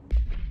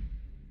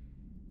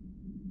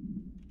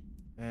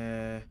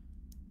 Uh,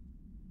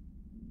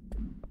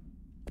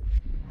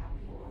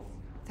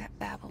 That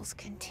babble's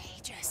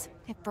contagious.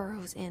 It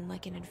burrows in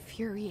like an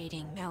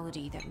infuriating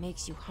melody that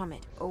makes you hum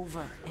it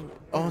over and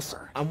Also,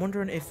 over. I'm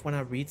wondering if when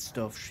I read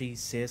stuff, she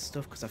says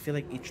stuff, because I feel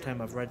like each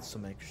time I've read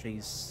something,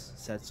 she's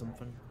said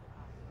something.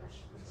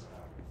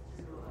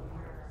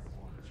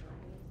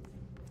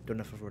 Don't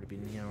know if I've already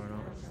been here or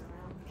not.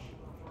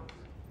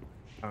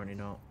 Apparently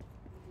not.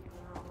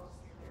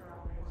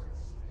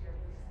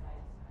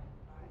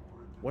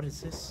 What is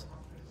this?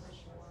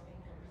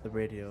 The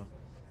radio.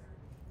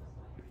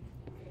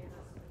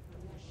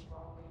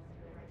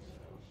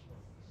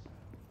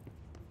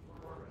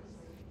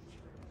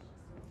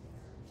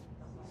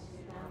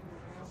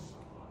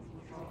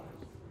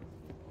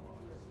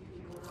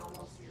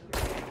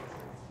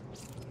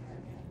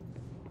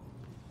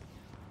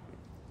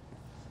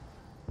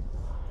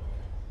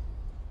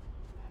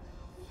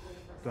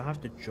 Do I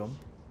have to jump?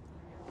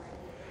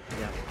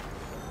 Yeah.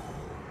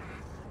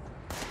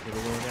 Here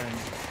we go again.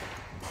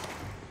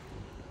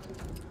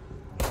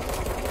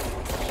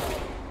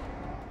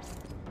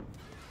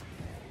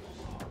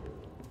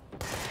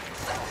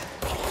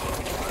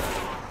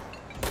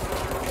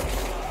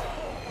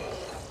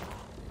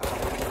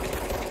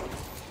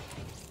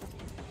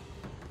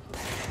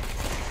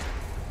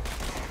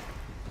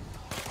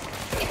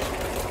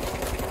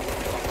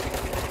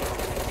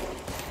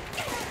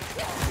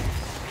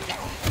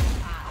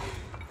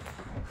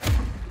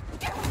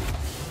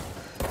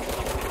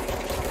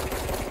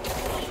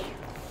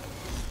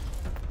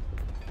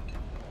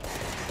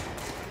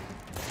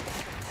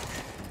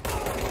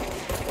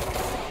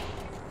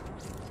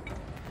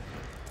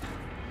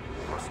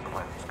 Must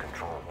cleanse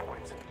control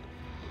points.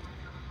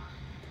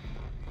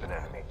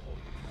 Anatomy.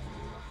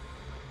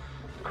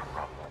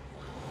 Corrupt.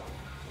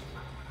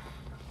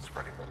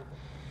 Spreading.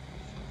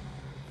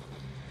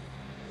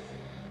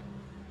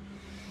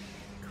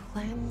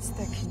 Cleanse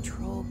the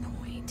control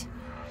point.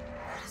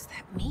 What does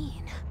that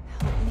mean?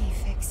 Help me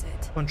fix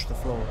it. Punch the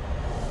floor.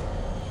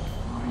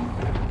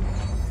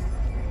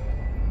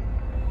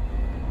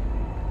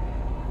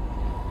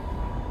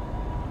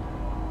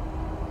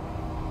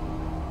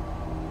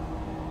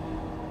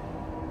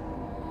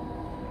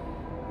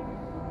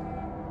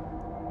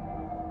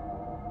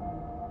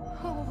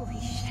 Holy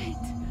shit.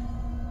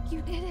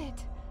 You did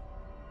it.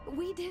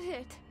 We did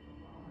it.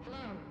 Hello?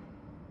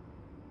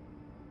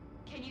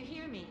 Can you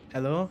hear me?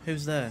 Hello?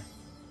 Who's there?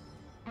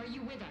 Are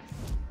you with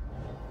us?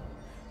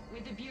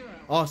 With the Bureau?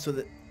 Oh, so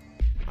that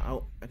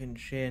I can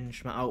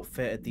change my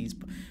outfit at these.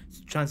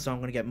 Chances are I'm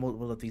gonna get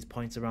multiple of these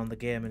points around the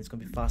game, and it's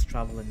gonna be fast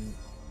traveling.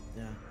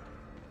 Yeah,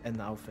 in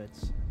the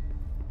outfits.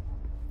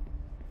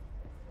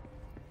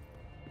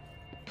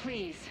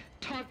 Please,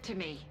 talk to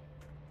me.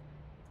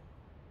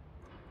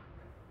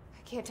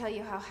 I can't tell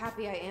you how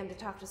happy I am to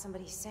talk to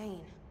somebody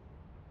sane.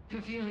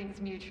 The feeling's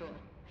mutual.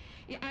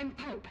 Yeah, I'm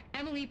Pope,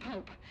 Emily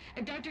Pope,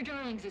 Dr.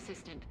 Darling's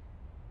assistant.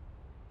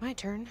 My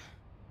turn.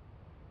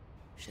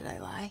 Should I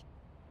lie?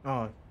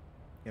 Oh,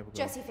 yeah, we go.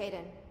 Jesse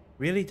Faden.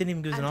 Really? Didn't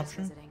even give us an I'm just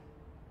option? visiting.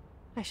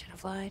 I should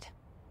have lied.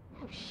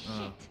 Oh,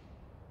 shit.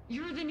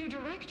 You're the new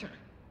director.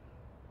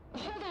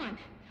 Hold on.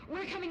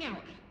 We're coming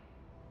out.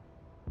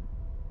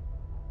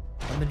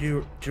 I'm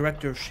the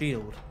director of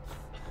S.H.I.E.L.D.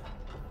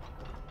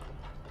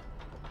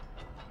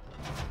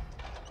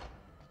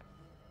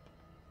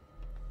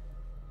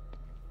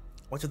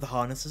 What's with the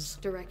harnesses?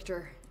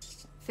 Director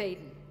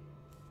Faden.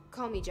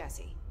 Call me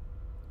Jesse.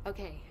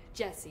 Okay,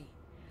 Jesse.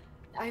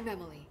 I'm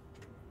Emily.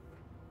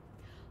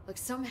 Look,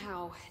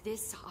 somehow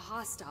this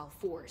hostile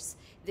force,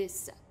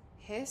 this...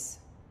 Hiss?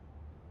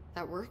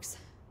 that works?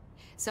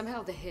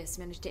 Somehow the Hiss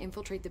managed to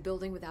infiltrate the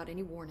building without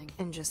any warning.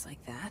 And just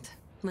like that,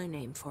 my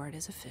name for it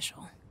is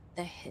official.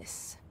 The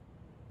hiss.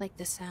 Like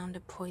the sound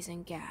of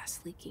poison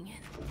gas leaking in.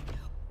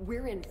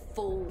 We're in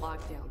full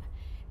lockdown.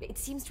 It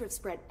seems to have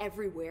spread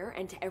everywhere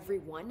and to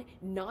everyone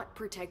not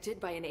protected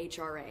by an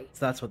HRA.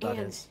 So that's what that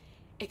and is.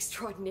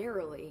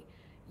 Extraordinarily,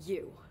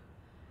 you.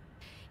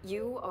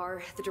 You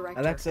are the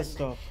director. Alexa, and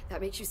stop.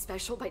 That makes you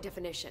special by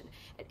definition.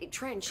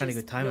 Trench Kinda is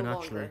good timing, no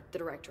longer actually. the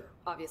director,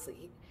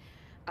 obviously.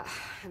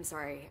 I'm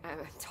sorry, I'm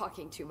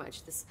talking too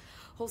much. This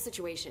whole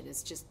situation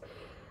is just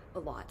a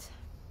lot.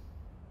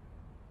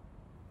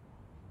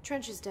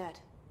 Trench is dead.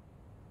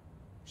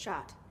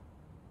 Shot.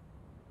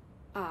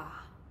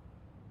 Ah,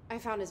 I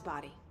found his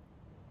body.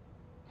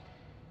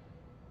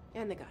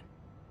 And the gun.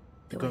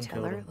 The Did we gun tell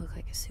killed her him. it looked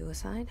like a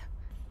suicide?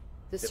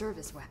 the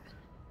service weapon.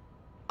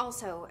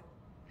 Also,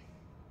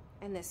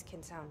 and this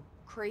can sound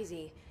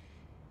crazy,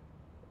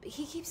 but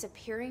he keeps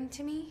appearing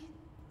to me,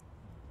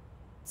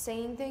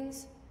 saying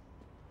things.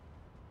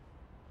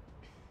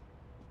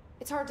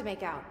 It's hard to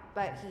make out,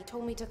 but he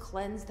told me to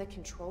cleanse the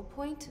control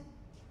point,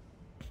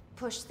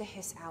 push the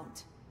hiss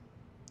out.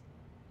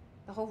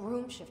 The whole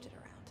room shifted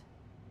around.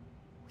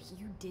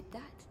 You did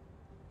that?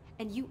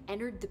 And you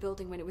entered the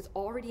building when it was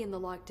already in the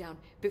lockdown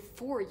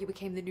before you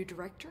became the new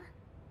director?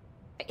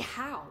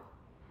 How?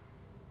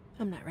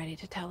 I'm not ready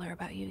to tell her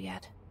about you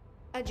yet.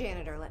 A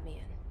janitor let me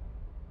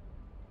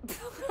in.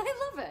 I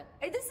love it.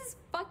 This is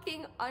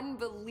fucking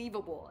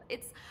unbelievable.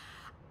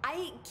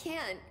 I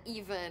can't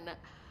even...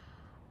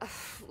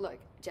 Look,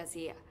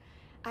 Jesse,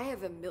 I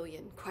have a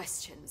million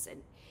questions,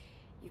 and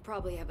you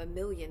probably have a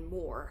million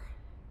more.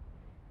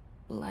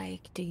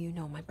 Like, do you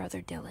know my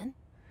brother Dylan?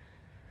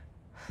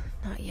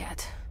 Not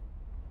yet.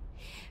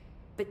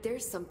 But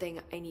there's something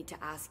I need to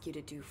ask you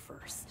to do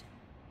first.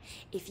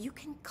 If you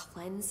can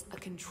cleanse a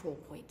control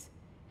point,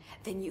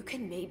 then you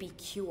can maybe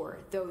cure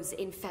those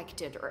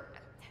infected or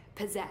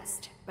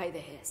possessed by the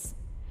hiss.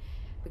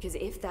 Because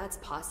if that's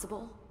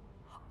possible,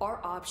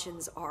 our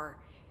options are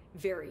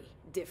very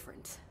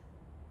different.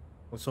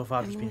 Well, so far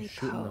I've just been Emily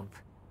shooting them. Pope.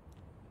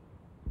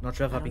 Not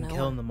sure if I I've been don't know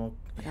killing her, them or,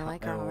 but I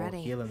like her or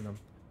already. healing them.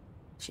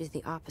 She's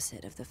the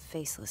opposite of the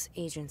faceless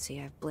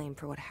agency I've blamed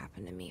for what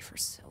happened to me for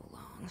so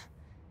long.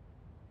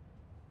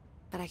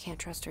 But I can't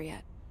trust her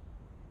yet.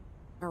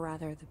 Or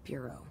rather, the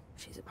Bureau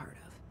she's a part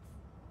of.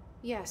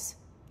 Yes.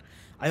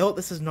 I hope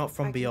this is not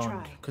from I can Beyond,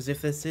 try. because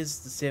if this is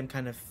the same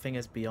kind of thing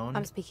as Beyond,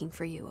 I'm speaking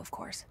for you, of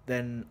course.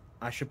 then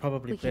I should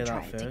probably We play can try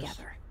that it first.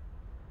 together.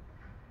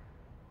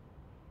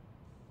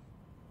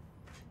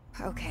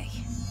 Okay.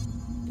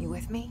 You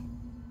with me?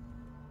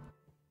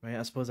 Right,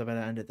 I suppose I better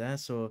end it there.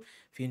 So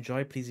if you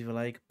enjoyed, please leave a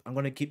like. I'm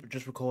gonna keep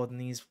just recording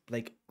these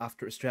like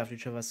straight after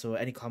each other. So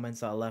any comments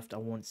that are left, I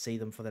won't see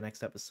them for the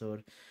next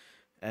episode.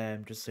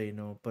 Just so you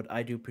know. But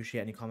I do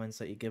appreciate any comments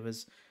that you give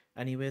us,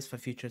 anyways, for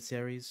future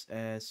series.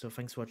 So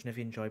thanks for watching. If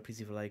you enjoyed, please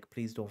leave a like.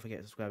 Please don't forget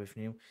to subscribe if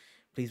you're new.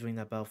 Please ring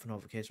that bell for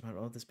notification.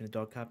 This has been a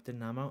Dog Captain.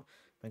 And I'm out.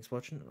 Thanks for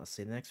watching. I'll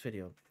see you in the next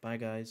video. Bye,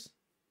 guys.